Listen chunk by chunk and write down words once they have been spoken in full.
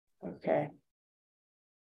Okay.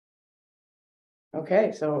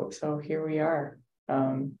 Okay, so here we are,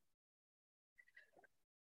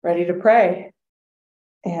 ready to pray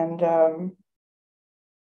and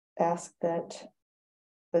ask that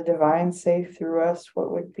the divine say through us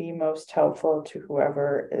what would be most helpful to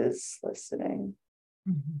whoever is listening.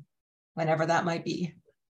 Mm-hmm. Whenever that might be.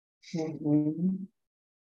 Mm-hmm.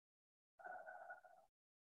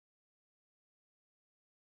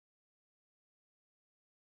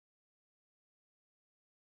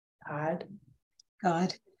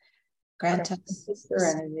 God, grant us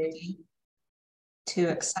serenity to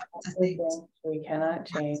accept the things we cannot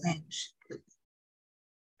change.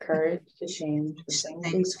 Courage to change the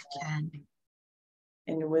things we can.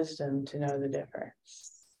 And wisdom to know the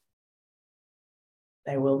difference.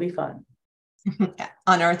 They will be fun.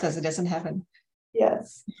 On earth as it is in heaven.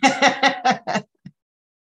 Yes.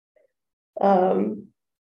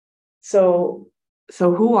 So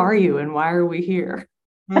who are you and why are we here?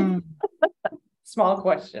 Small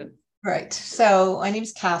question. Right. So my name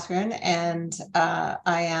is Kathryn, and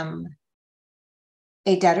I am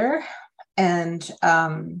a debtor and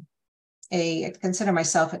I consider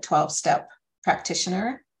myself a 12-step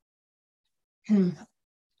practitioner.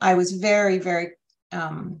 I was very, very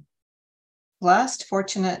blessed,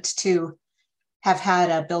 fortunate to have had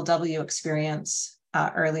a Bill W. experience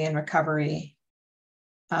early in recovery,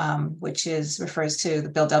 which refers to the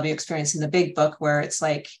Bill W. experience in the big book, where it's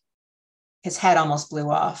like his head almost blew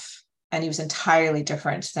off and he was entirely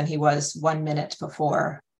different than he was 1 minute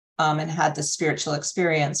before, and had this spiritual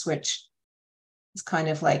experience, which is kind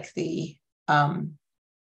of like the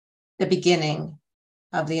beginning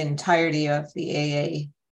of the entirety of the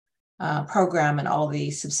AA program and all the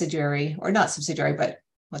subsidiary, or not subsidiary, but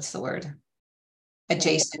what's the word?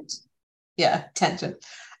 Adjacent. Yeah, tangent.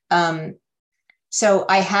 So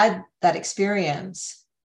I had that experience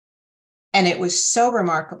and it was so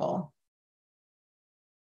remarkable.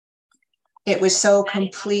 It was so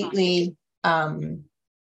completely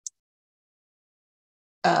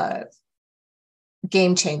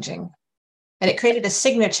game-changing. And it created a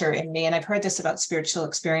signature in me. And I've heard this about spiritual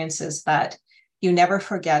experiences, that you never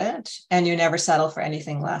forget it and you never settle for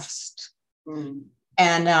anything less.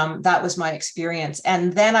 And that was my experience.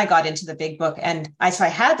 And then I got into the big book, and so I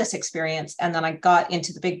had this experience, and then I got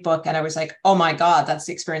into the big book and I was like, oh my God, that's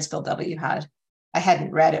the experience Bill W. had. I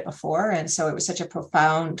hadn't read it before. And so it was such a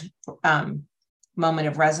profound moment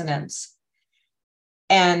of resonance.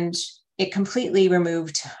 And it completely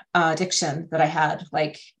removed addiction that I had.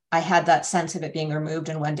 Like, I had that sense of it being removed,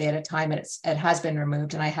 and one day at a time, it has been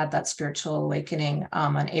removed. And I had that spiritual awakening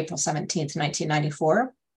on April 17th,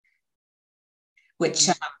 1994, which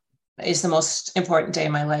is the most important day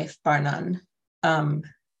of my life, bar none,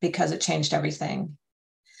 because it changed everything.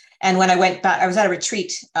 And when I went back, I was at a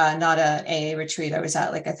retreat, not an AA retreat. I was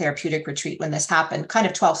at like a therapeutic retreat when this happened, kind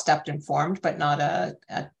of 12-step informed, but not a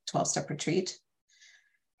 12-step retreat.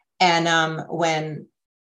 And when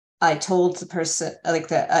I told the person,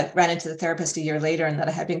 I ran into the therapist a year later, and that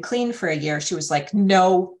I had been clean for a year, she was like,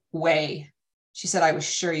 no way. She said, I was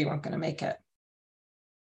sure you weren't going to make it.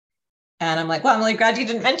 And I'm like, well, I'm really glad you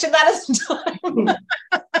didn't mention that at the time.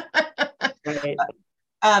 Right.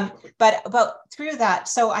 But through that,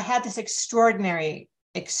 so I had this extraordinary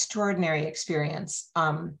experience.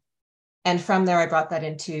 And from there, I brought that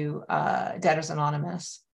into Debtors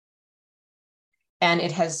Anonymous. And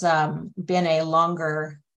it has been a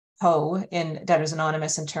longer hoe in Debtors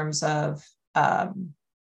Anonymous in terms of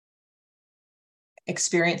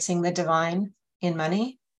experiencing the divine in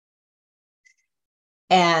money.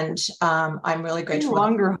 And I'm really grateful.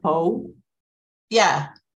 Longer hoe? Yeah.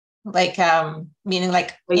 Like, meaning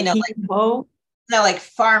like you know, like hoe? No, like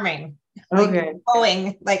farming. Okay. Like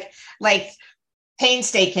hoeing, like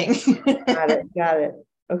painstaking. Got it.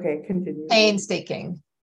 Okay, continue. Painstaking.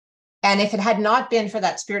 And if it had not been for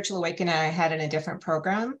that spiritual awakening I had in a different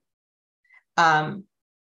program,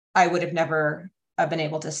 I would have never been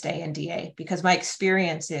able to stay in DA, because my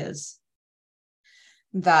experience is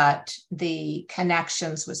that the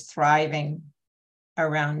connections was thriving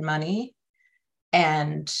around money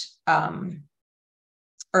and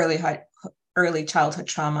early childhood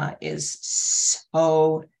trauma is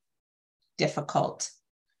so difficult.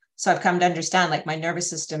 So I've come to understand, like, my nervous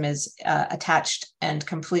system is attached and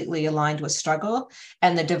completely aligned with struggle,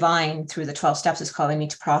 and the divine through the 12 steps is calling me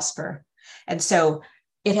to prosper. And so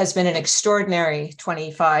it has been an extraordinary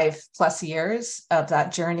 25 plus years of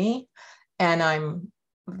that journey. And I'm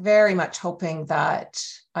very much hoping that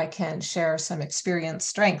I can share some experience,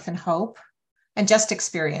 strength, and hope, and just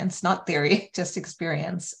experience, not theory, just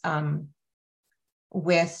experience,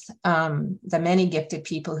 with the many gifted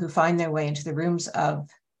people who find their way into the rooms of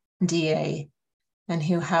DA and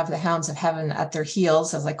who have the hounds of heaven at their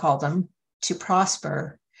heels, as I call them, to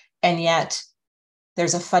prosper. And yet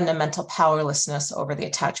there's a fundamental powerlessness over the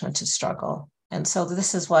attachment to struggle. And so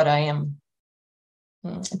this is what I am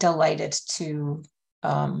delighted to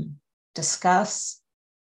discuss,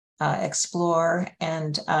 explore,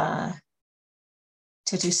 and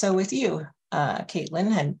to do so with you,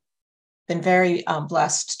 Kaitlin, and been very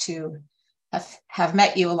blessed to have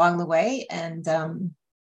met you along the way. And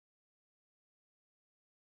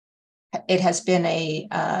it has been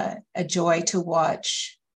a joy to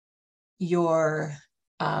watch your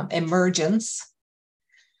emergence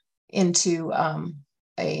into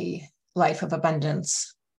a life of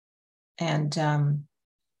abundance. And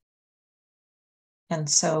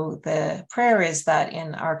so the prayer is that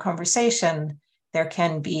in our conversation, there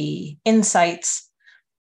can be insights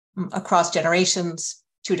across generations,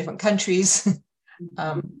 2 different countries,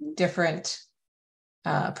 different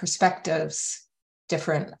perspectives,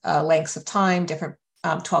 different lengths of time, different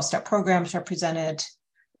 12-step programs are presented,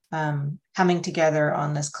 coming together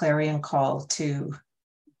on this clarion call to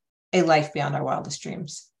a life beyond our wildest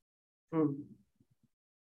dreams.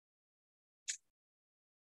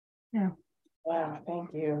 Yeah. Wow,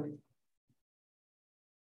 thank you.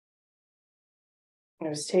 I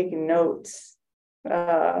was taking notes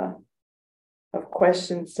of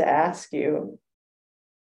questions to ask you,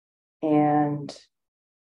 and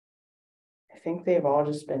I think they've all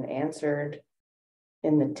just been answered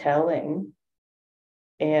in the telling.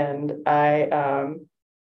 And I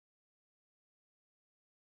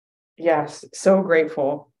yes, so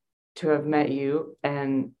grateful to have met you,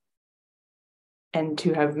 and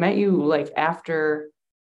to have met you like after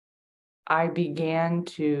I began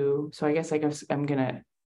to, so I guess I'm gonna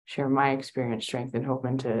share my experience, strength, and hope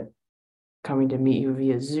into coming to meet you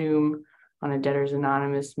via Zoom on a Debtors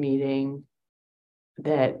Anonymous meeting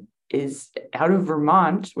that is out of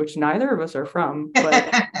Vermont, which neither of us are from,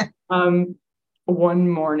 but one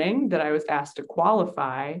morning that I was asked to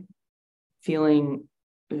qualify, feeling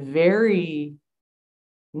very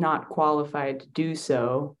not qualified to do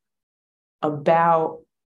so, about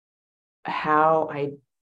how I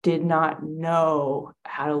did not know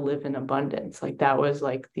how to live in abundance. Like that was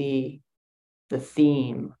like the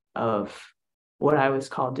theme of what I was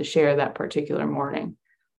called to share that particular morning.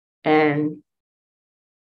 And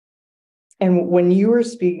when you were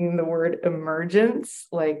speaking, the word emergence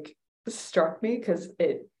like struck me, because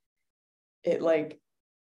it like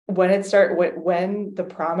when the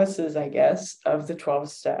promises, I guess, of the 12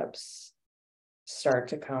 steps start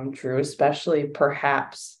to come true, especially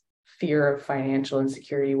perhaps fear of financial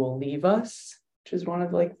insecurity will leave us, which is one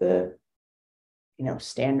of like the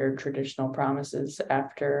standard traditional promises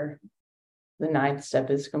after the 9th step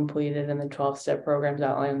is completed and the 12-step programs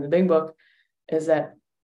outlined in the big book, is that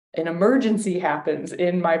an emergency happens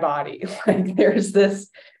in my body. Like there's this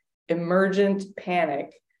emergent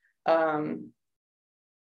panic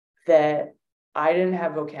that I didn't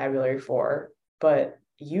have vocabulary for, but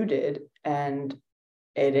you did. And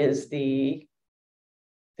it is the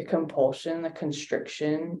compulsion, the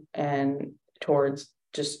constriction, and towards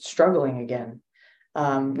just struggling again,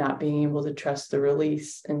 not being able to trust the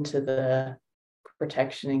release into the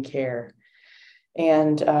protection and care.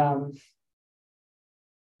 And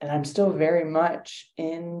I'm still very much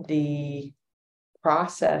in the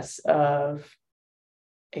process of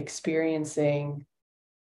experiencing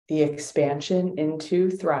the expansion into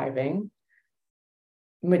thriving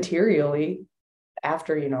materially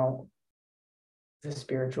after, the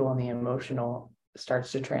spiritual and the emotional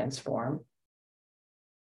starts to transform.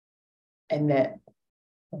 And that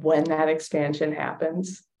when that expansion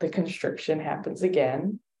happens, the constriction happens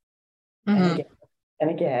again, and again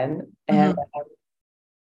and again. And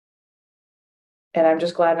I'm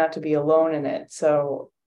just glad not to be alone in it.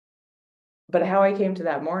 So, but how I came to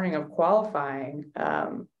that morning of qualifying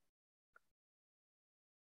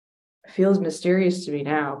feels mysterious to me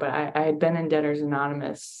now, but I had been in Debtors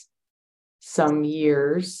Anonymous some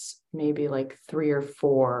years, maybe like 3 or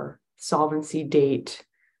 4. Solvency date,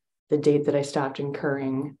 the date that I stopped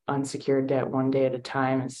incurring unsecured debt one day at a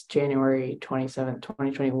time, is January 27th,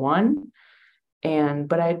 2021.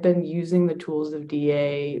 But I had been using the tools of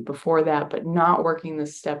DA before that, but not working the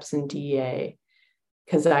steps in DA,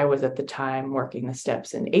 because I was at the time working the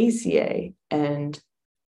steps in ACA.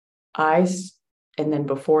 And then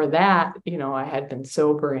before that, I had been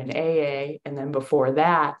sober in AA. And then before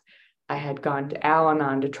that, I had gone to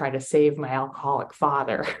Al-Anon to try to save my alcoholic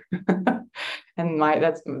father. And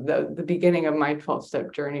that's the beginning of my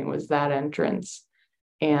 12-step journey, was that entrance.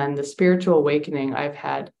 And the spiritual awakening, I've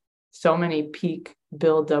had so many peak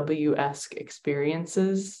Bill W-esque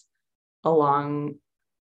experiences along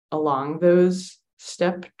those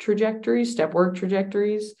step work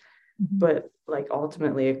trajectories, but like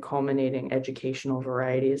ultimately a culminating educational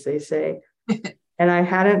variety, as they say. And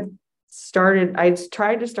I'd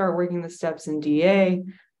tried to start working the steps in DA,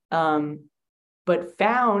 but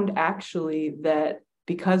found actually that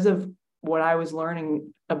because of what I was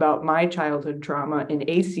learning about my childhood trauma in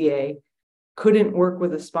ACA, couldn't work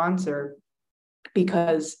with a sponsor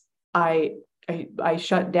because I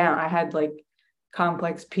shut down. I had like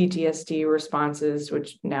complex PTSD responses,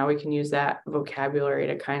 which now we can use that vocabulary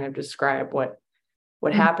to kind of describe what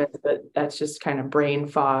happens, but that's just kind of brain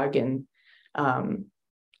fog and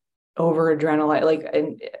over adrenaline, like,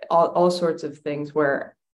 and all sorts of things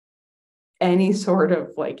where any sort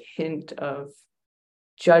of like hint of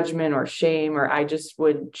judgment or shame, or I just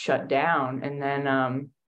would shut down. And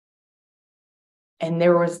then and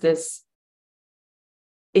there was this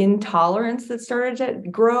intolerance that started to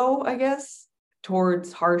grow, I guess,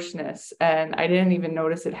 towards harshness. And I didn't even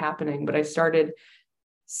notice it happening, but I started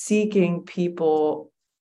seeking people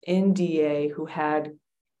in DA who had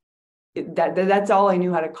that's all I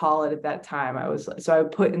knew how to call it at that time. I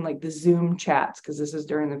would put in like the Zoom chats, because this is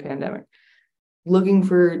during the pandemic, looking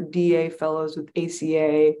for DA fellows with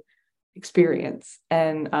ACA experience.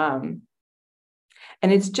 And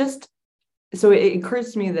it's just, so it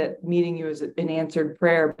occurs to me that meeting you is an answered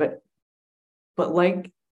prayer, but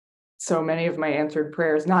like so many of my answered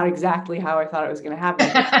prayers, not exactly how I thought it was going to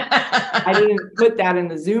happen. I didn't put that in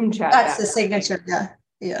the Zoom chat. That's the signature.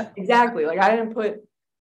 Yeah. Exactly. Like I didn't put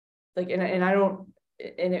like, and I don't,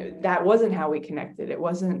 and that wasn't how we connected. It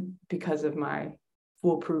wasn't because of my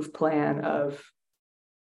foolproof plan of,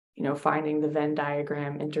 finding the Venn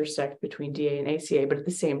diagram intersect between DA and ACA. But at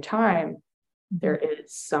the same time, there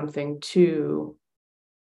is something to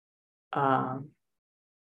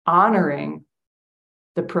honoring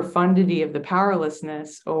the profundity of the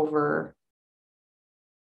powerlessness over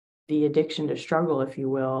the addiction to struggle, if you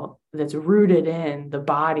will, that's rooted in the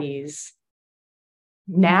body's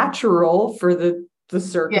natural for the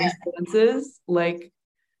circumstances, like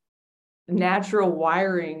natural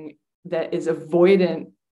wiring that is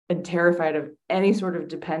avoidant and terrified of any sort of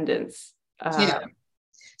dependence.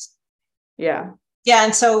 Yeah.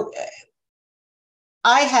 And so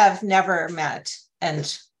I have never met,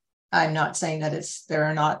 and I'm not saying that there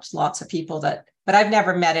are not lots of people but I've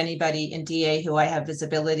never met anybody in DA who I have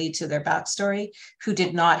visibility to their backstory who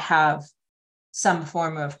did not have some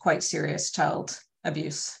form of quite serious child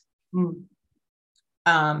abuse in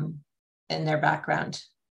their background.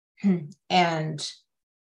 And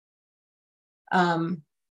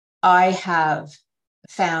I have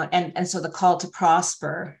found, and so the call to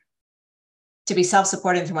prosper, to be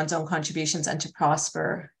self-supporting through one's own contributions and to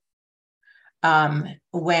prosper,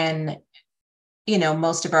 when,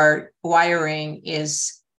 most of our wiring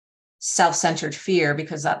is self-centered fear,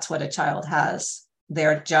 because that's what a child has.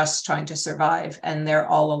 They're just trying to survive and they're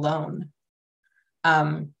all alone.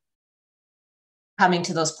 Coming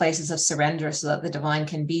to those places of surrender so that the divine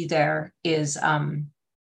can be there is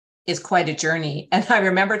quite a journey. And I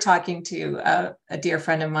remember talking to a dear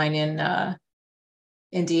friend of mine in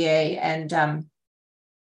DA, and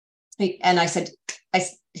I said,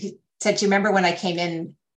 he said, "Do you remember when I came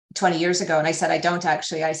in 20 years ago?" And I said, "I don't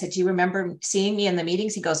actually." I said, "Do you remember seeing me in the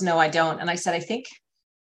meetings?" He goes, "No, I don't." And I said, "I think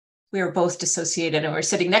we were both dissociated and we're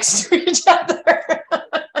sitting next to each other."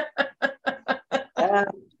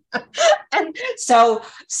 And so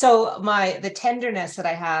the tenderness that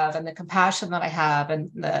I have and the compassion that I have and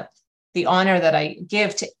the honor that I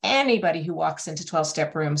give to anybody who walks into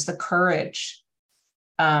 12-step rooms, the courage,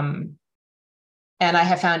 and I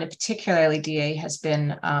have found it particularly DA has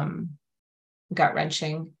been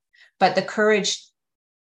gut-wrenching, but the courage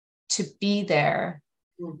to be there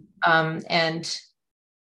and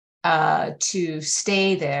to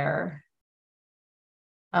stay there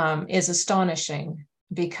is astonishing,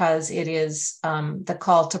 because it is the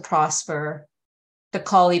call to prosper, the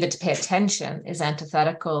call even to pay attention is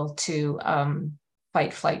antithetical to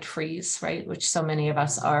fight, flight, freeze, right? Which so many of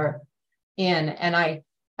us are in. And I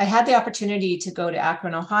had the opportunity to go to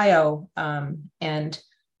Akron, Ohio, and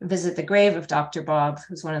visit the grave of Dr. Bob,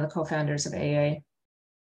 who's one of the co-founders of AA.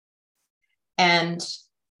 And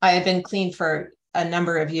I had been clean for a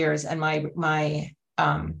number of years, and my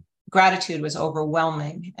gratitude was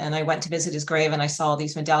overwhelming. And I went to visit his grave and I saw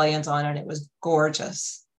these medallions on it, and it was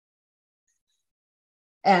gorgeous.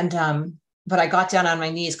 And but I got down on my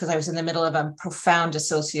knees because I was in the middle of a profound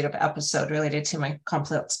dissociative episode related to my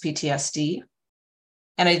complex PTSD.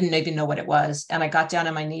 And I didn't even know what it was. And I got down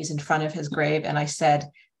on my knees in front of his grave and I said,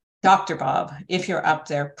 Dr. Bob, if you're up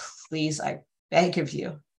there, please, I beg of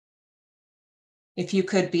you, if you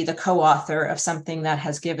could be the co-author of something that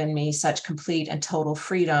has given me such complete and total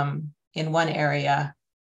freedom in one area,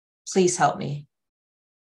 please help me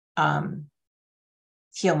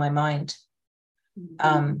heal my mind.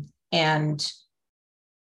 And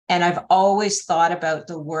I've always thought about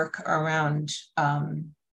the work around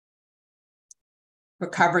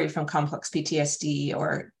recovery from complex PTSD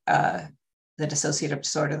or the dissociative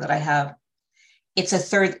disorder that I have. It's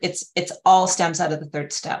all stems out of the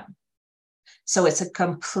third step. So it's a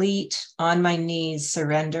complete on my knees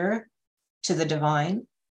surrender to the divine.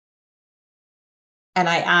 And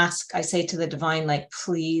I say to the divine, like,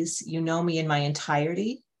 please, you know me in my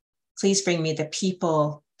entirety. Please bring me the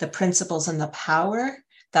people, the principles, and the power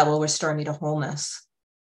that will restore me to wholeness.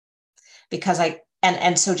 Because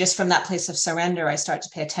and so just from that place of surrender, I start to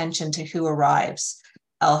pay attention to who arrives.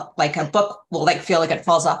 Like a book will like feel like it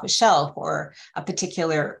falls off a shelf, or a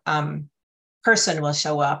particular person will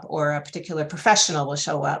show up, or a particular professional will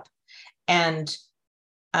show up. And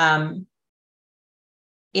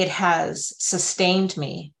it has sustained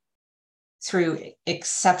me through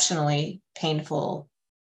exceptionally painful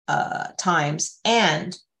times.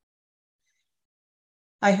 And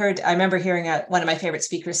I remember hearing one of my favorite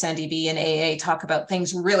speakers, Sandy B in AA, talk about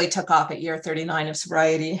things really took off at year 39 of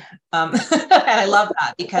sobriety. And I love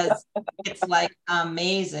that, because it's like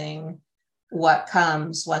amazing what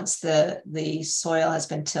comes once the soil has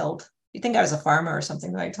been tilled. You think I was a farmer or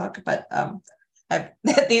something that I talk, but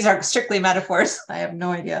these are strictly metaphors. I have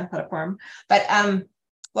no idea how to farm. But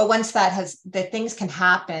well, once the things can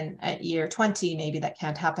happen at year 20, maybe that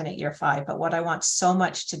can't happen at year 5. But what I want so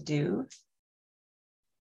much to do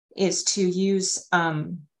is to use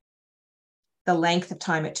the length of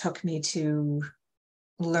time it took me to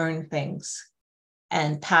learn things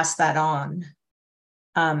and pass that on,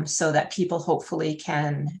 so that people hopefully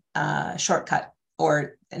can shortcut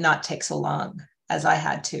or not take so long as I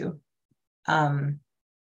had to. And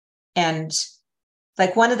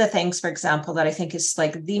like one of the things, for example, that I think is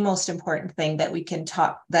like the most important thing that we can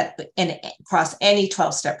talk that across any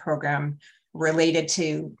 12-step program related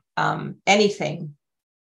to anything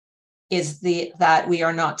is that we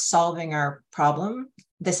are not solving our problem.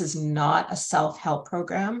 This is not a self-help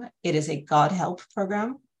program. It is a God help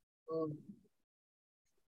program.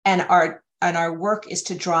 And our work is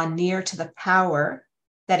to draw near to the power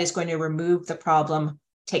that is going to remove the problem,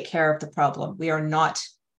 take care of the problem. We are not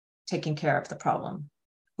taking care of the problem.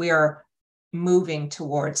 We are moving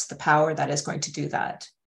towards the power that is going to do that.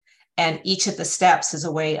 And each of the steps is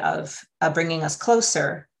a way of bringing us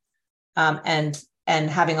closer, and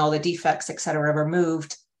having all the defects, et cetera,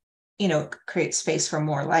 removed, create space for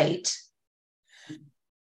more light.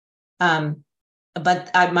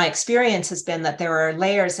 But my experience has been that there are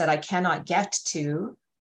layers that I cannot get to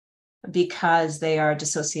because they are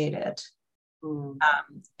dissociated.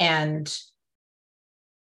 And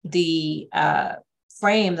the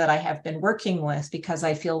frame that I have been working with, because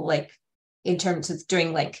I feel like in terms of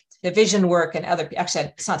doing like the vision work and actually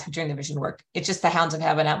it's not doing the vision work, it's just the hounds of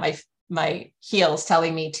heaven at my heels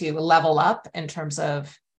telling me to level up in terms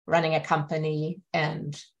of running a company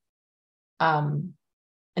and a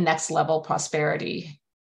next level prosperity.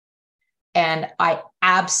 And I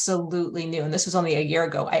absolutely knew, and this was only a year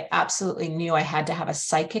ago, I absolutely knew I had to have a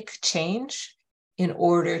psychic change in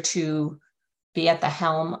order to be at the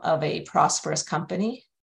helm of a prosperous company.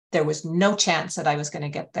 There was no chance that I was going to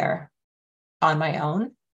get there on my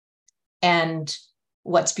own. And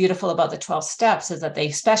what's beautiful about the 12 steps is that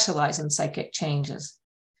they specialize in psychic changes.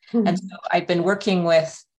 And so I've been working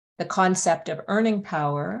with the concept of earning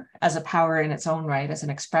power as a power in its own right, as an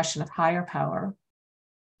expression of higher power.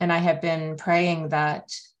 And I have been praying that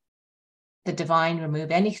the divine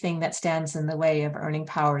remove anything that stands in the way of earning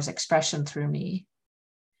power's expression through me.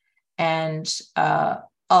 And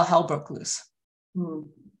all hell broke loose.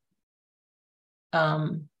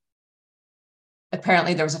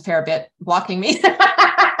 Apparently there was a fair bit blocking me.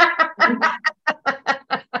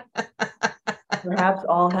 Perhaps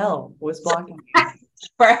all hell was blocking you.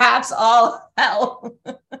 Perhaps all hell.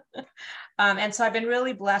 And so I've been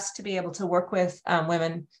really blessed to be able to work with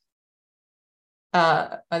women.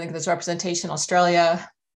 I think there's representation Australia,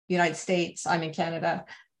 United States, I'm in Canada.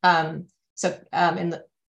 Of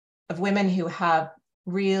women who have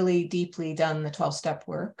really deeply done the 12-step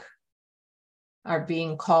work, are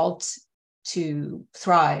being called to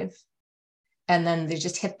thrive. And then they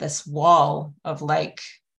just hit this wall of like,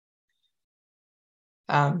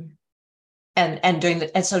 doing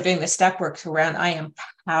the step work around, I am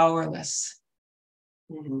powerless.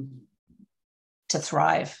 to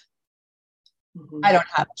thrive. Mm-hmm. I don't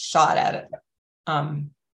have a shot at it.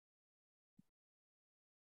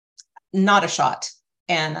 Not a shot.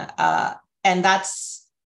 And that's,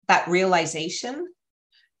 that realization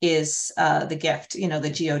is the gift, the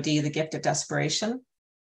GOD, the gift of desperation.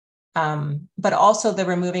 But also the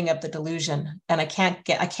removing of the delusion. And I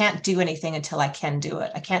can't do anything until I can do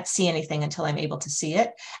it. I can't see anything until I'm able to see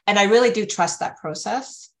it. And I really do trust that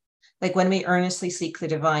process. Like when we earnestly seek the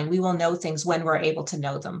divine, we will know things when we're able to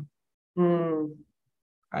know them.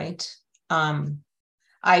 Right. I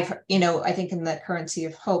think in the Currency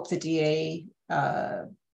of Hope, the DA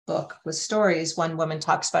book with stories, one woman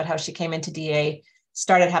talks about how she came into DA,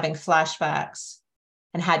 started having flashbacks,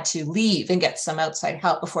 and had to leave and get some outside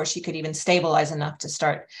help before she could even stabilize enough to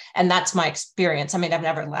start. And that's my experience. I mean, I've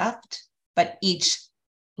never left, but each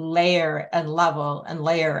layer and level and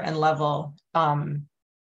layer and level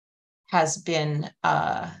has been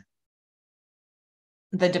the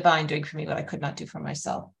divine doing for me what I could not do for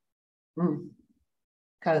myself.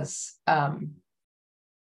 Because I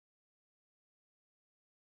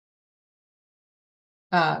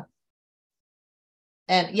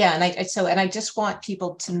just want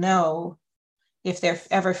people to know, if they're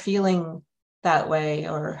ever feeling that way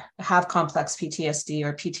or have complex PTSD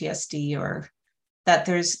or that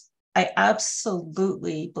I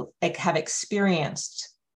absolutely have experienced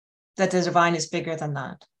that the divine is bigger than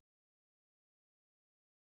that.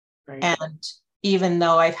 Right. And even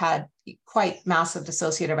though I've had quite massive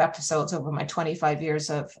dissociative episodes over my 25 years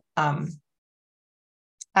of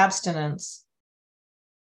abstinence,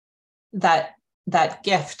 that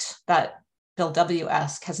gift, that Bill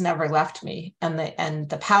W-esque, has never left me, and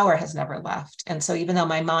the power has never left. And so even though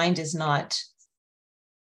my mind is not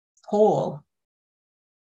whole,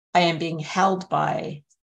 I am being held by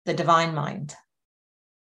the divine mind.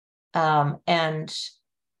 And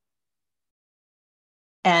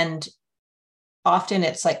often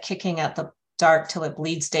it's like kicking at the dark till it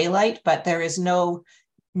bleeds daylight, but there is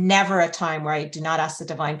never a time where I do not ask the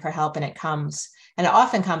divine for help, and it comes. And it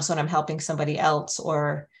often comes when I'm helping somebody else,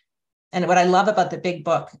 and what I love about the big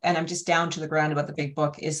book, and I'm just down to the ground about the big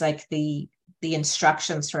book, is like the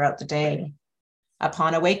instructions throughout the day.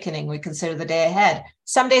 Upon awakening, we consider the day ahead.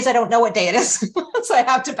 Some days I don't know what day it is, so I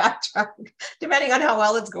have to backtrack depending on how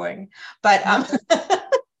well it's going. But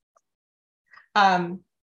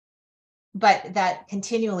but that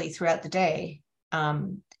continually throughout the day,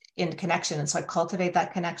 in connection, and so I cultivate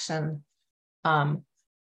that connection.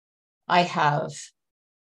 I have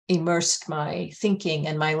immersed my thinking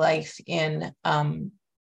and my life in the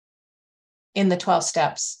 12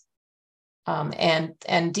 steps.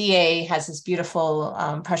 And DA has this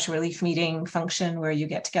beautiful pressure relief meeting function where you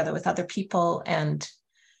get together with other people and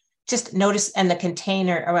just notice, and the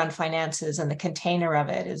container around finances, and the container of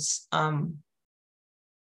it is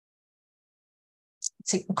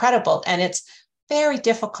it's incredible. And it's very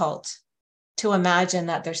difficult to imagine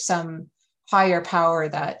that there's some higher power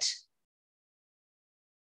that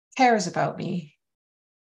cares about me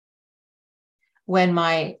when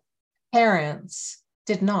my parents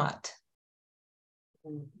did not.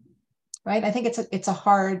 Right? I think it's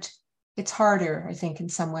harder, I think, in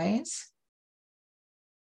some ways.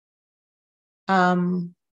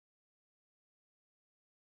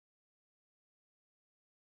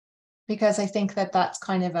 Because I think that's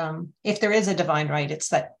kind of, if there is a divine right, it's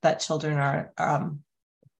that children are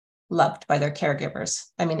loved by their caregivers.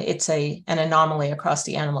 I mean, it's an anomaly across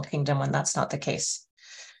the animal kingdom when that's not the case.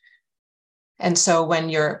 And so when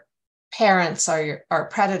your parents are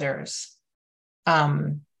predators,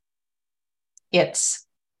 it's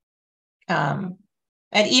and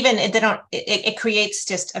even they don't. It creates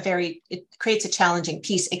just it creates a challenging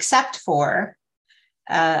piece, except for,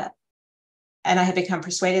 and I have become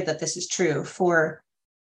persuaded that this is true for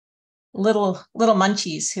little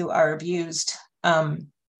munchies who are abused.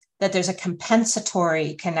 That there's a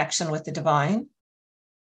compensatory connection with the divine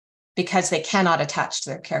because they cannot attach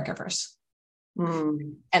to their caregivers.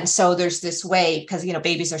 And so there's this way, because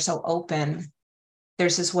babies are so open,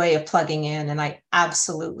 there's this way of plugging in, and I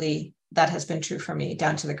absolutely, that has been true for me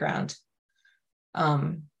down to the ground.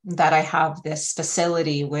 That I have this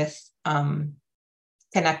facility with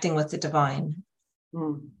connecting with the divine.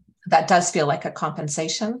 That does feel like a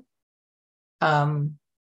compensation.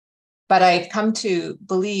 But I've come to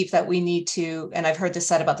believe that we need to, and I've heard this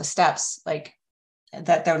said about the steps, like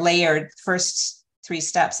that they're layered, first 3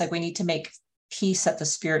 steps, like we need to make peace at the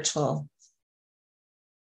spiritual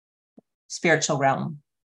realm,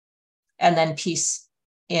 and then peace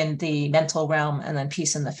in the mental realm, and then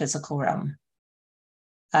peace in the physical realm.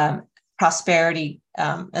 prosperity,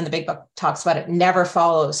 and the big book talks about it, never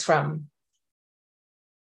follows from,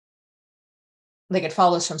 like, it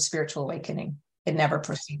follows from spiritual awakening. It never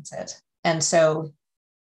precedes it. And so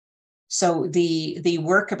the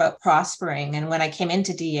work about prospering, and when I came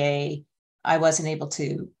into DA, I wasn't able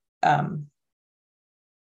to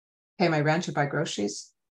pay my rent or buy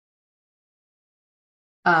groceries.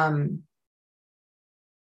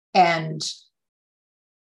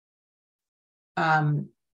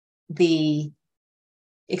 The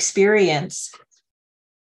experience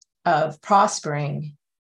of prospering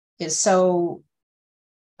is so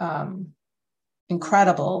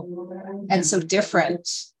incredible and so different.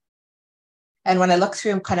 And when I look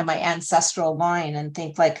through kind of my ancestral line and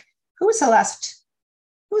think, like, who was the last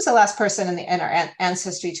person in our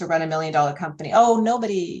ancestry to run $1 million company? Oh,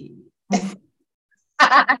 nobody.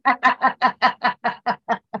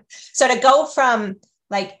 So to go from,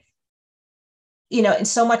 like, you know, and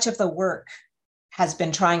so much of the work has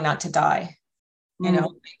been trying not to die, you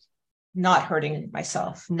know, not hurting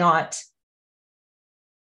myself, not,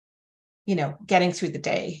 you know, getting through the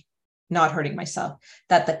day, not hurting myself,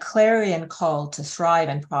 that the clarion call to thrive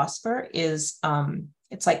and prosper is,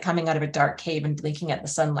 it's like coming out of a dark cave and blinking at the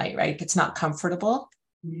sunlight, right? It's not comfortable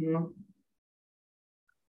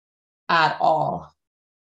at all.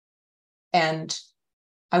 And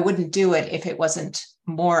I wouldn't do it if it wasn't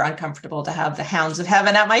more uncomfortable to have the hounds of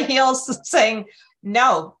heaven at my heels saying,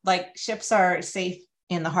 no, like, ships are safe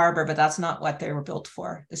in the harbor, but that's not what they were built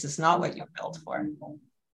for. This is not what you're built for.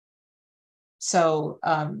 So,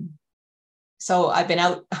 so I've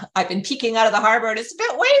been peeking out of the harbor, and it's a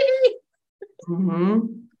bit windy.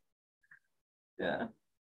 Yeah.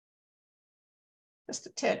 Just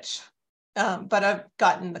a titch. But I've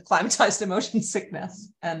gotten acclimatized to motion sickness.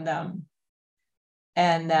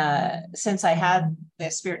 And since I had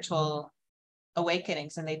the spiritual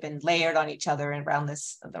awakenings, and they've been layered on each other and around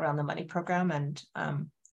the money program, and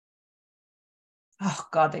oh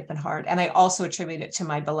God, they've been hard. And I also attribute it to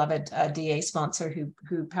my beloved DA sponsor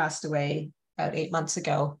who passed away about 8 months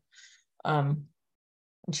ago. And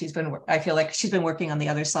I feel like she's been working on the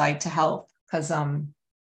other side to help, because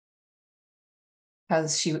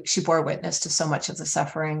she bore witness to so much of the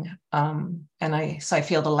suffering. And I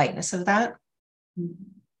feel the lightness of that.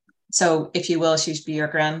 So if you will, she'd be your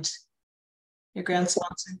grand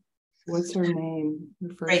sponsor. What's her name?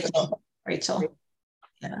 Rachel.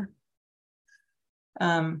 Yeah.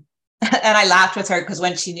 And I laughed with her, because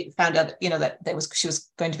when she found out, you know, that she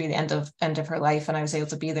was going to be the end of her life, and I was able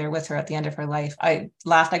to be there with her at the end of her life, I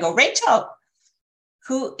laughed. I go, Rachel,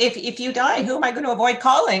 who, if you die, who am I going to avoid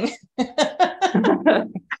calling?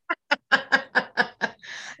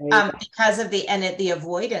 Because of the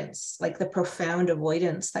avoidance, like the profound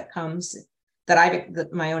avoidance that comes, that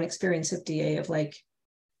my own experience of DA, of like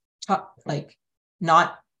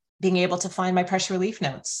not being able to find my pressure relief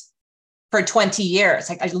notes for 20 years.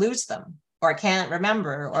 Like, I lose them, or I can't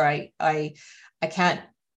remember, or I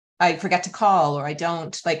forget to call, or I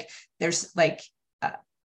don't, like, there's like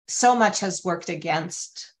so much has worked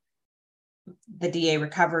against the DA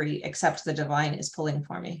recovery, except the divine is pulling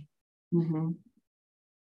for me.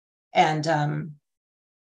 And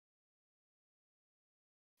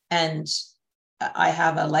I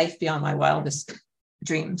have a life beyond my wildest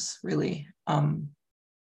dreams, really. And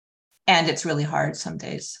it's really hard some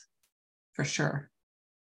days, for sure.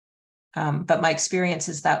 But my experience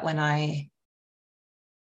is that when I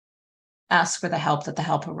ask for the help, that the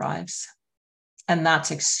help arrives. And that's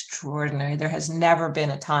extraordinary. There has never been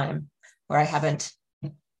a time where I haven't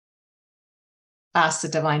asked the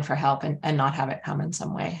divine for help and not have it come in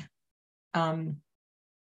some way. And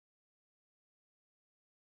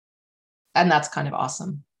that's kind of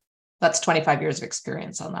awesome. That's 25 years of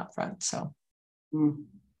experience on that front. So,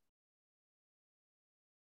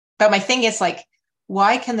 but my thing is, like,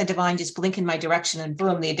 why can the divine just blink in my direction and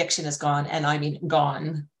boom, the addiction is gone? And I mean,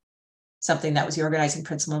 gone. Something that was the organizing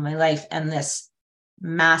principle of my life. And this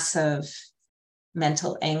massive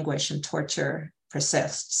mental anguish and torture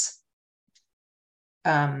persists.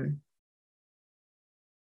 And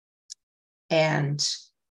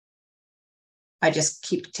I just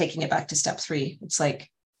keep taking it back to step 3. It's like,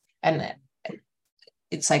 and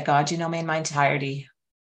it's like, God, you know me in my entirety.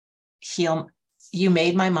 Heal. You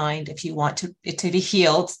made my mind. If you want it to be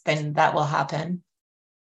healed, then that will happen.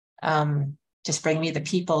 Just bring me the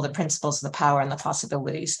people, the principles, the power, and the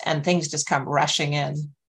possibilities, and things just come rushing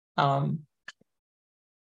in. And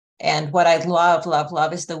what I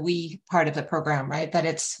love is the we part of the program, right? That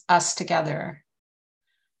it's us together.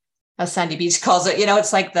 As Sandy Beach calls it, you know,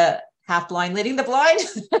 it's like the half blind leading the blind.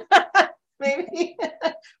 maybe,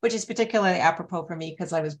 which is particularly apropos for me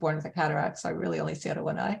because I was born with a cataract, so I really only see out of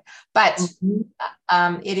one eye. But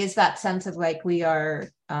it is that sense of like we are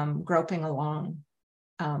groping along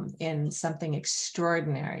in something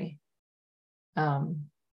extraordinary.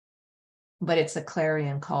 But it's a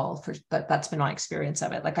clarion call for that's been my experience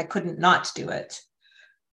of it. Like I couldn't not do it.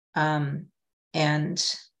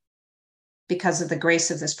 And because of the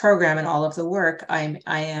grace of this program and all of the work, I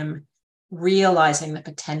am realizing the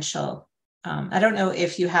potential. I don't know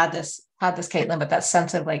if you had this, Kaitlin, but that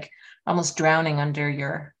sense of like almost drowning under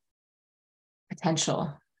your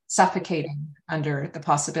potential, suffocating under the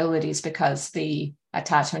possibilities because the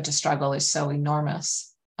attachment to struggle is so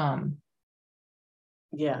enormous.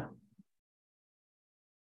 Yeah.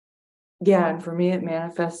 Yeah, and for me it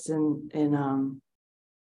manifests in and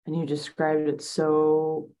you described it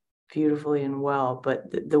so beautifully and well,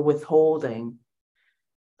 but the withholding,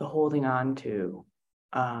 the holding on to,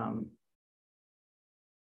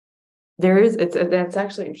 that's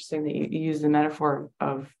actually interesting that you use the metaphor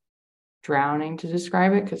of drowning to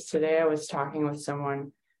describe it, because today I was talking with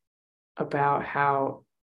someone about how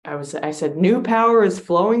I said new power is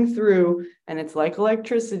flowing through and it's like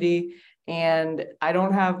electricity, and I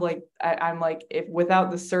don't have like I'm like, if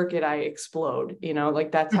without the circuit I explode,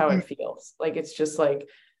 like that's how it feels. Like it's just like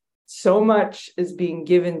so much is being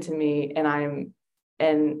given to me, and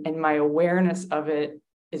and my awareness of it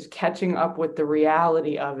is catching up with the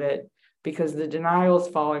reality of it, because the denial is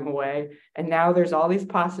falling away, and now there's all these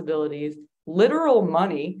possibilities, literal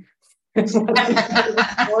money. Like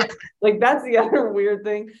that's the other weird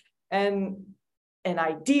thing, and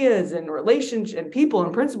ideas and relationships and people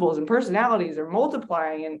and principles and personalities are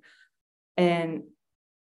multiplying, and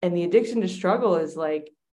the addiction to struggle is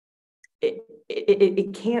like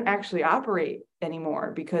it can't actually operate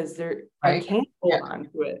anymore, because I can't hold on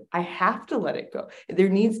to it. I have to let it go. There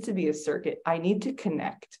needs to be a circuit. I need to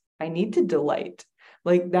connect. I need to delight.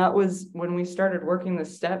 Like that was when we started working the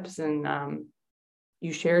steps, and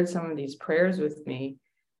you shared some of these prayers with me,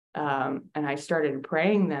 and I started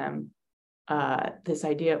praying them. This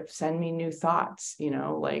idea of send me new thoughts,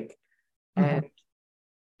 like,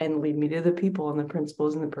 and lead me to the people and the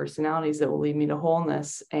principles and the personalities that will lead me to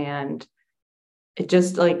wholeness. And it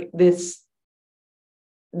just like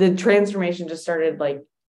the transformation just started like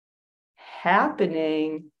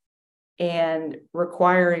happening and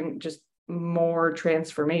requiring just more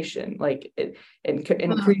transformation, like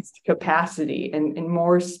increased capacity and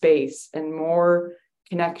more space and more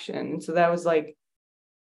connection. So that was like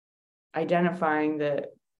identifying that,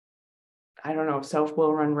 I don't know, self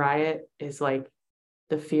will run riot is like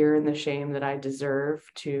the fear and the shame that I deserve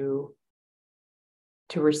to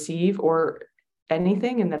receive or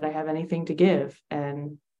anything, and that I have anything to give,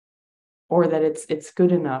 and or that it's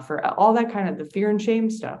good enough, or all that kind of the fear and shame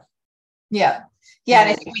stuff. Yeah. And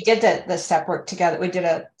I think we did the step work together. We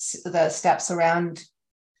did the steps around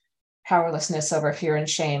powerlessness over fear and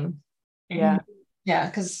shame. Yeah,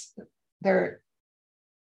 because they're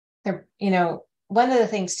one of the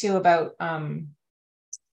things too about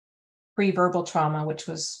pre-verbal trauma, which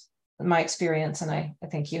was my experience, and I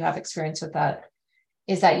think you have experience with that,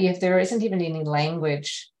 is that if there isn't even any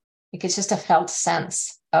language, like it's just a felt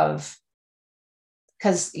sense of,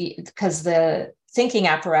 because the thinking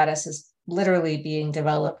apparatus is literally being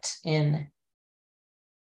developed in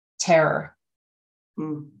terror.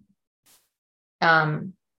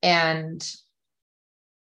 And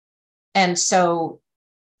so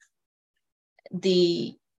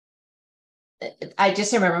I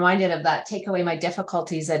just am reminded of that, take away my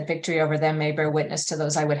difficulties that victory over them may bear witness to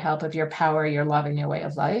those I would help of your power, your love, and your way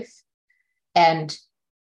of life. And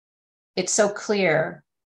it's so clear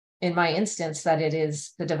in my instance that it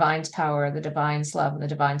is the divine's power, the divine's love, and the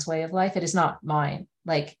divine's way of life. It is not mine,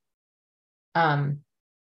 like, at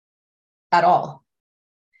all.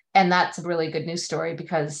 And that's a really good news story,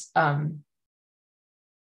 because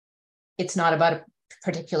it's not about a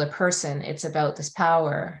particular person. It's about this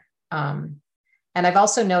power. And I've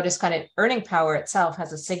also noticed kind of earning power itself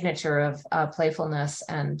has a signature of playfulness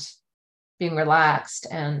and being relaxed,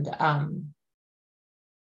 and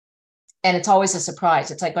it's always a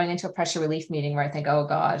surprise. It's like going into a pressure relief meeting where I think, oh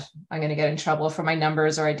God, I'm going to get in trouble for my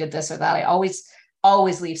numbers, or I did this or that. I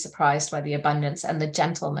always leave surprised by the abundance and the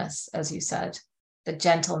gentleness, as you said, the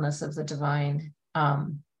gentleness of the divine.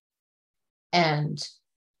 And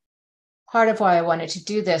part of why I wanted to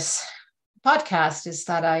do this podcast is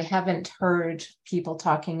that I haven't heard people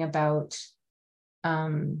talking about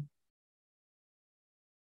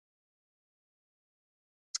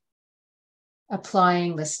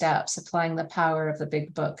applying the steps, applying the power of the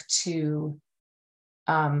big book to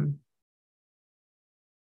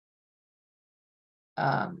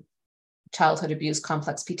childhood abuse,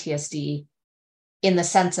 complex PTSD, in the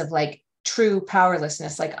sense of like true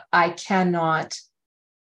powerlessness. Like I cannot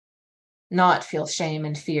not feel shame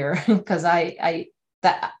and fear because I'm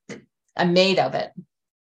made of it.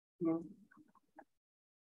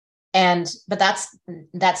 But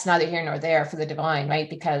that's neither here nor there for the divine, right?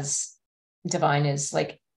 Because divine is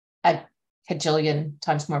like a cajillion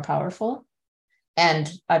times more powerful. And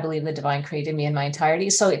I believe the divine created me in my entirety.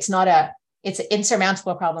 So it's an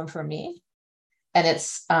insurmountable problem for me. And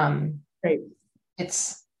it's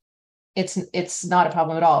not a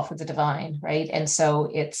problem at all for the divine, right? And so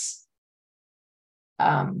it's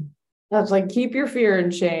that's like, keep your fear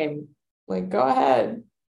and shame. Like, go ahead.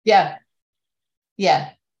 Yeah.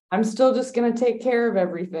 I'm still just going to take care of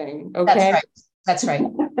everything. Okay. That's right.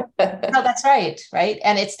 No, that's right. Right.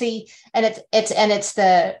 And it's the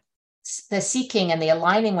seeking and the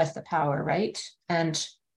aligning with the power. Right. And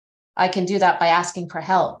I can do that by asking for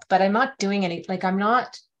help, but I'm not doing I'm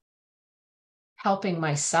not helping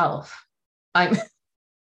myself. I'm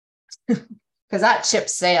because that ship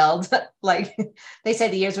sailed. Like they say,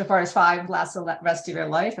 the years before is 5 lasts the rest of your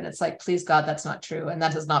life. And it's like, please God, that's not true. And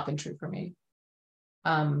that has not been true for me.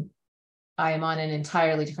 I am on an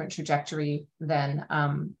entirely different trajectory than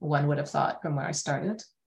one would have thought from where I started.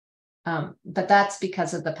 But that's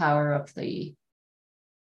because of the power of the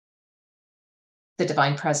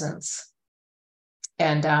divine presence.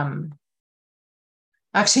 And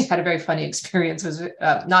actually had a very funny experience. It was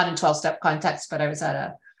not in 12-step context, but I was at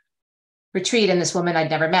a retreat and this woman I'd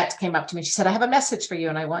never met came up to me. She said, I have a message for you.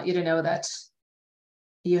 And I want you to know that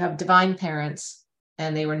you have divine parents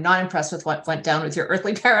and they were not impressed with what went down with your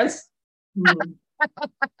earthly parents. I'm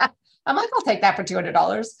like, I'll take that for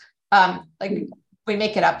 $200. Like we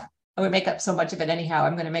make it up. We make up so much of it anyhow.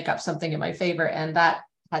 I'm going to make up something in my favor. And that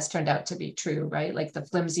has turned out to be true, right? Like the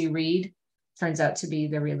flimsy reed turns out to be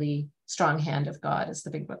the really strong hand of God, as the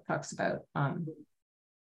big book talks about.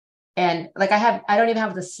 And like I don't even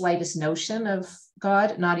have the slightest notion of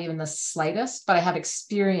God, not even the slightest, but I have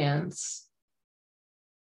experience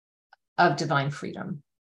of divine freedom.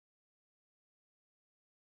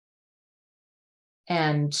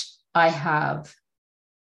 And I have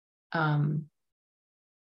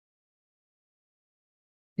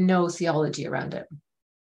no theology around it.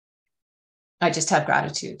 I just have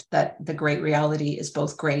gratitude that the great reality is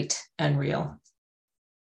both great and real.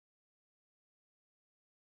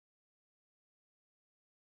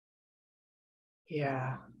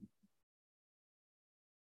 Yeah.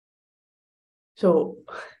 So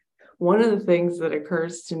one of the things that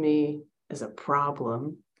occurs to me as a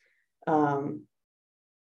problem,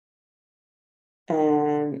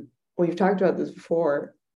 and we've talked about this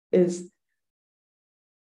before, is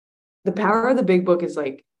the power of the big book is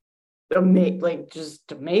like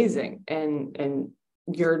just amazing. And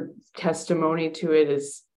your testimony to it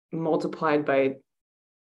is multiplied by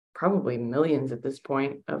probably millions at this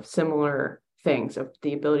point of similar things, of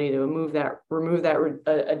the ability to remove that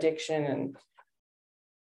addiction, and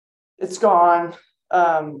it's gone.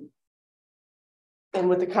 And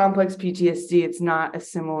with the complex PTSD, it's not a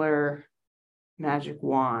similar magic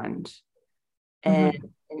wand.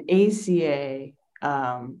 And in ACA,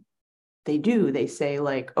 they say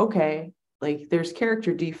like, okay, like there's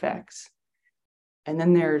character defects, and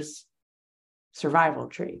then there's survival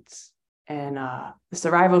traits, and the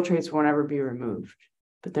survival traits won't ever be removed,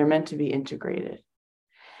 but they're meant to be integrated.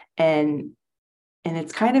 And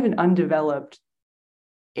it's kind of an undeveloped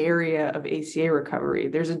area of ACA recovery.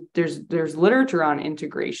 There's literature on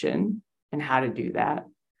integration and how to do that,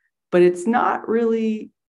 but it's not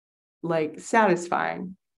really like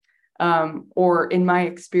satisfying. Or in my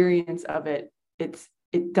experience of it,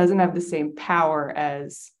 it doesn't have the same power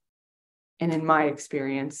as, and in my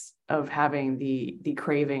experience of having the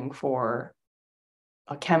craving for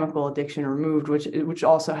a chemical addiction removed, which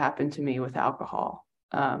also happened to me with alcohol,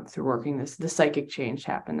 through working the psychic change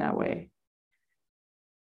happened that way.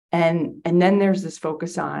 And then there's this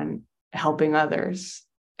focus on helping others.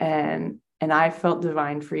 And I felt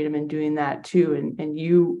divine freedom in doing that too. And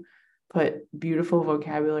you put beautiful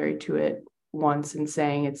vocabulary to it once in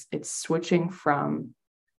saying it's switching from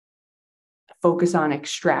focus on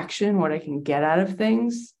extraction, what I can get out of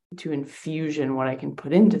things, to infusion, what I can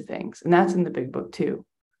put into things. And that's in the big book too,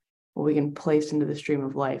 what we can place into the stream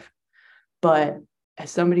of life. But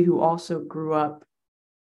as somebody who also grew up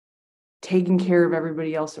taking care of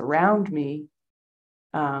everybody else around me,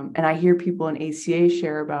 and I hear people in ACA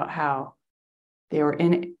share about how they were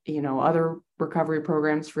in, other recovery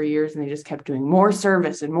programs for years, and they just kept doing more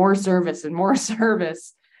service and more service and more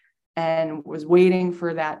service, and was waiting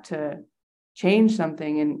for that to change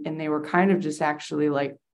something, and they were kind of just actually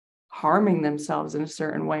like harming themselves in a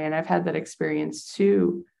certain way. And I've had that experience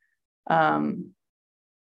too.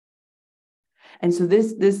 And so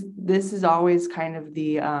this is always kind of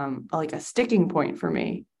the like a sticking point for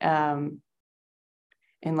me, and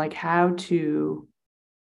like how to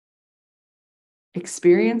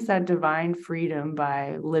experience that divine freedom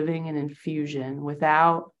by living in infusion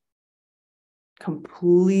without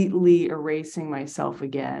completely erasing myself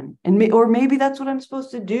again. And or maybe that's what I'm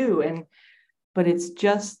supposed to do. But it's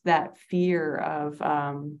just that fear of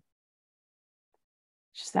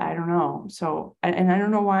just that, I don't know. So, and I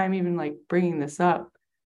don't know why I'm even like bringing this up,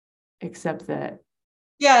 except that.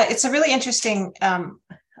 Yeah, it's a really interesting,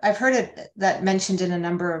 I've heard it that mentioned in a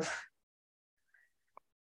number of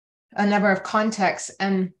contexts.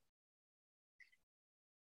 And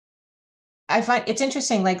I find it's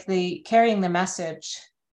interesting, like the carrying the message,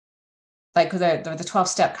 like the 12th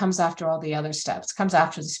step comes after all the other steps, comes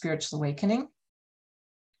after the spiritual awakening.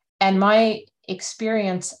 And my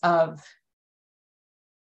experience of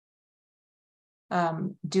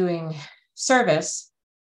doing service,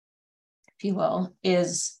 if you will,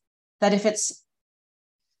 is that if it's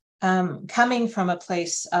coming from a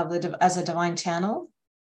place of as a divine channel,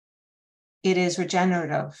 it is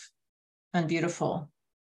regenerative and beautiful.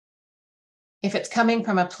 If it's coming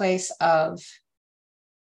from a place of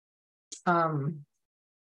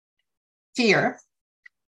fear,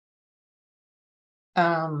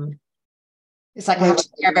 it's like I have to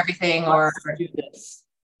take care of everything, or do this.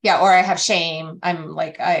 Yeah, or I have shame. I'm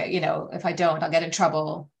like, if I don't, I'll get in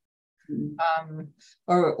trouble.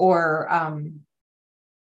 Or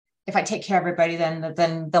if I take care of everybody,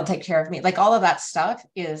 then they'll take care of me. Like all of that stuff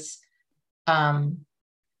is and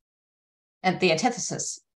the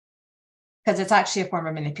antithesis, because it's actually a form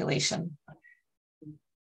of manipulation,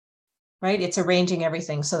 right? It's arranging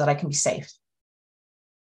everything so that I can be safe,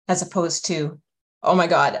 as opposed to, oh my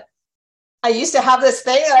God, I used to have this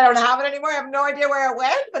thing and I don't have it anymore. I have no idea where it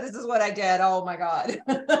went, but this is what I did. Oh my God.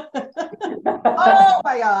 Oh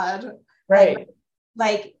my God. Right.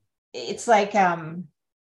 Like it's like, and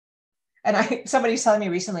somebody's telling me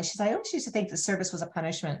recently, she's like, I always used to think the service was a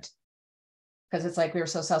punishment, because it's like we were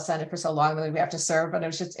so self-centered for so long that we have to serve. But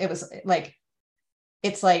it's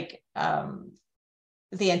like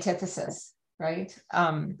the antithesis, right?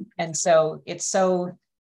 And so it's so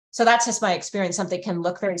that's just my experience. Something can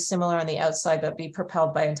look very similar on the outside, but be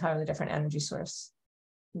propelled by an entirely different energy source.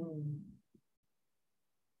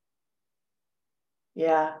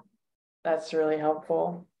 Yeah, that's really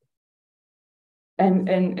helpful. And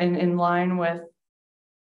in line with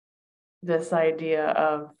this idea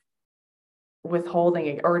of withholding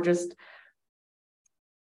it, or just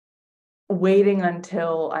waiting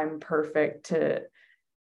until I'm perfect to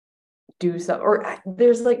do so, or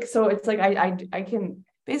there's like, so it's like I can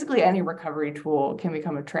basically, any recovery tool can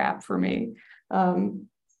become a trap for me. And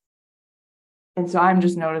so I'm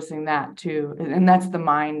just noticing that too. And that's the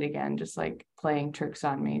mind again, just like playing tricks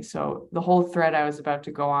on me. So the whole thread I was about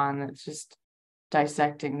to go on, that's just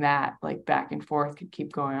dissecting that, like back and forth, could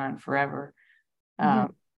keep going on forever.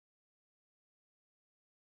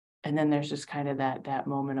 And then there's just kind of that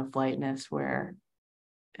moment of lightness where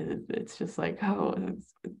it's just like, oh,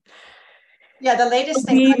 yeah, the latest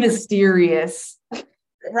thing, be mysterious.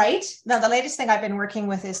 Right? Now, the latest thing I've been working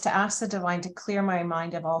with is to ask the divine to clear my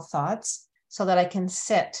mind of all thoughts so that I can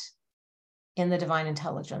sit in the divine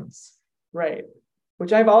intelligence. Right.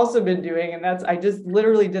 Which I've also been doing. And I just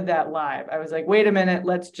literally did that live. I was like, wait a minute,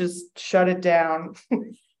 let's just shut it down.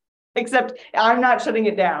 Except I'm not shutting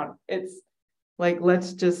it down. It's like,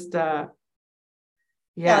 let's just, like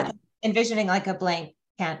envisioning like a blank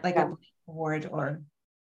a blank board, or,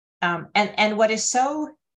 and what is so,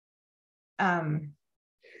 oh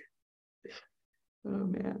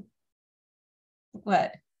man.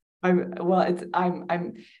 What?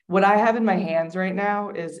 I'm what I have in my hands right now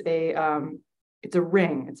is it's a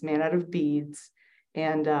ring. It's made out of beads.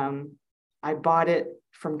 And I bought it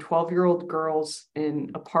from 12-year-old girls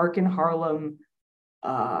in a park in Harlem.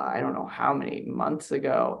 I don't know how many months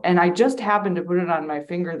ago. And I just happened to put it on my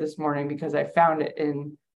finger this morning because I found it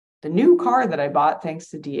in the new car that I bought, thanks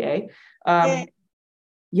to DA.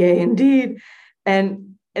 Yay, indeed.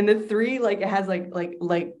 And the three, like it has like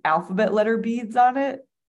alphabet letter beads on it.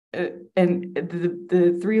 And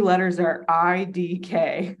the three letters are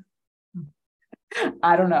IDK.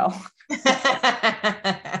 I don't know.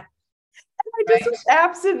 I just was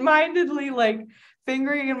absent-mindedly like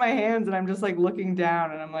fingering in my hands, and I'm just like looking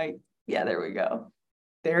down, and I'm like, yeah, there we go.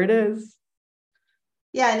 There it is.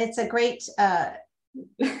 Yeah, and it's a great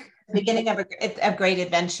beginning of a great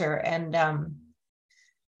adventure. And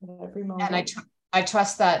at every moment. And I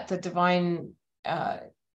trust that the divine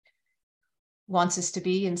wants us to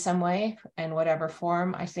be in some way, in whatever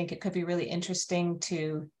form. I think it could be really interesting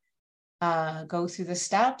to go through the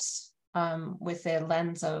steps with the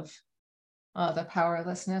lens of the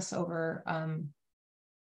powerlessness over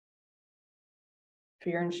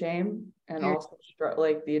fear and shame, and also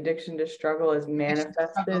like the addiction to struggle is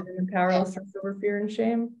manifested in powerlessness over fear and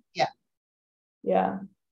shame. Yeah.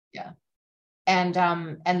 And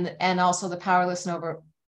also the powerlessness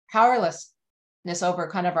over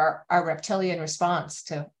kind of our reptilian response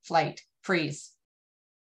to flight, freeze,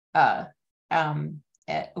 when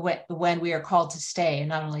we are called to stay, and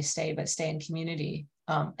not only stay, but stay in community,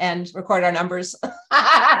 and record our numbers.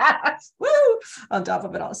 Woo! On top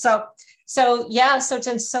of it all. So it's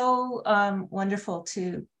been so wonderful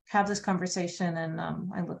to have this conversation, and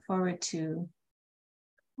I look forward to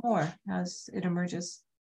more as it emerges.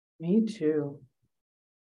 Me too.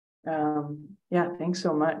 Thanks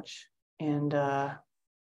so much. And I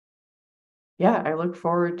look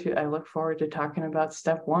forward to talking about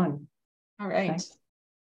step 1. All right. Thanks.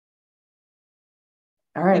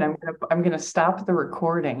 All right, I'm gonna stop the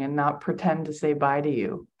recording and not pretend to say bye to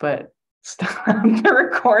you, but stop the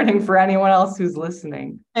recording for anyone else who's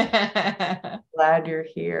listening. Glad you're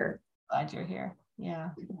here. Glad you're here. Yeah.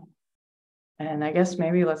 And I guess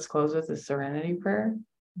maybe let's close with the serenity prayer.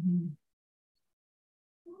 Mm-hmm.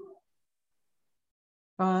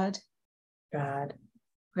 God,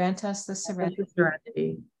 grant us the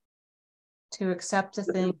serenity to accept the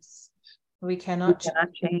things we cannot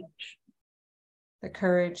change, the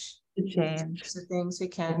courage to change the things we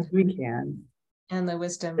can, and the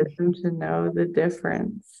wisdom to know the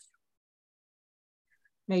difference.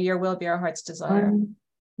 May your will be our heart's desire.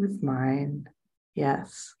 With mine,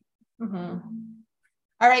 yes. Mm-hmm.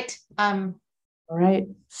 All right. All right.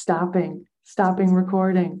 Stopping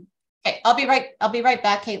recording. Okay, I'll be right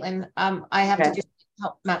back, Kaitlin. I have to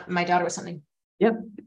help my daughter with something. Yep.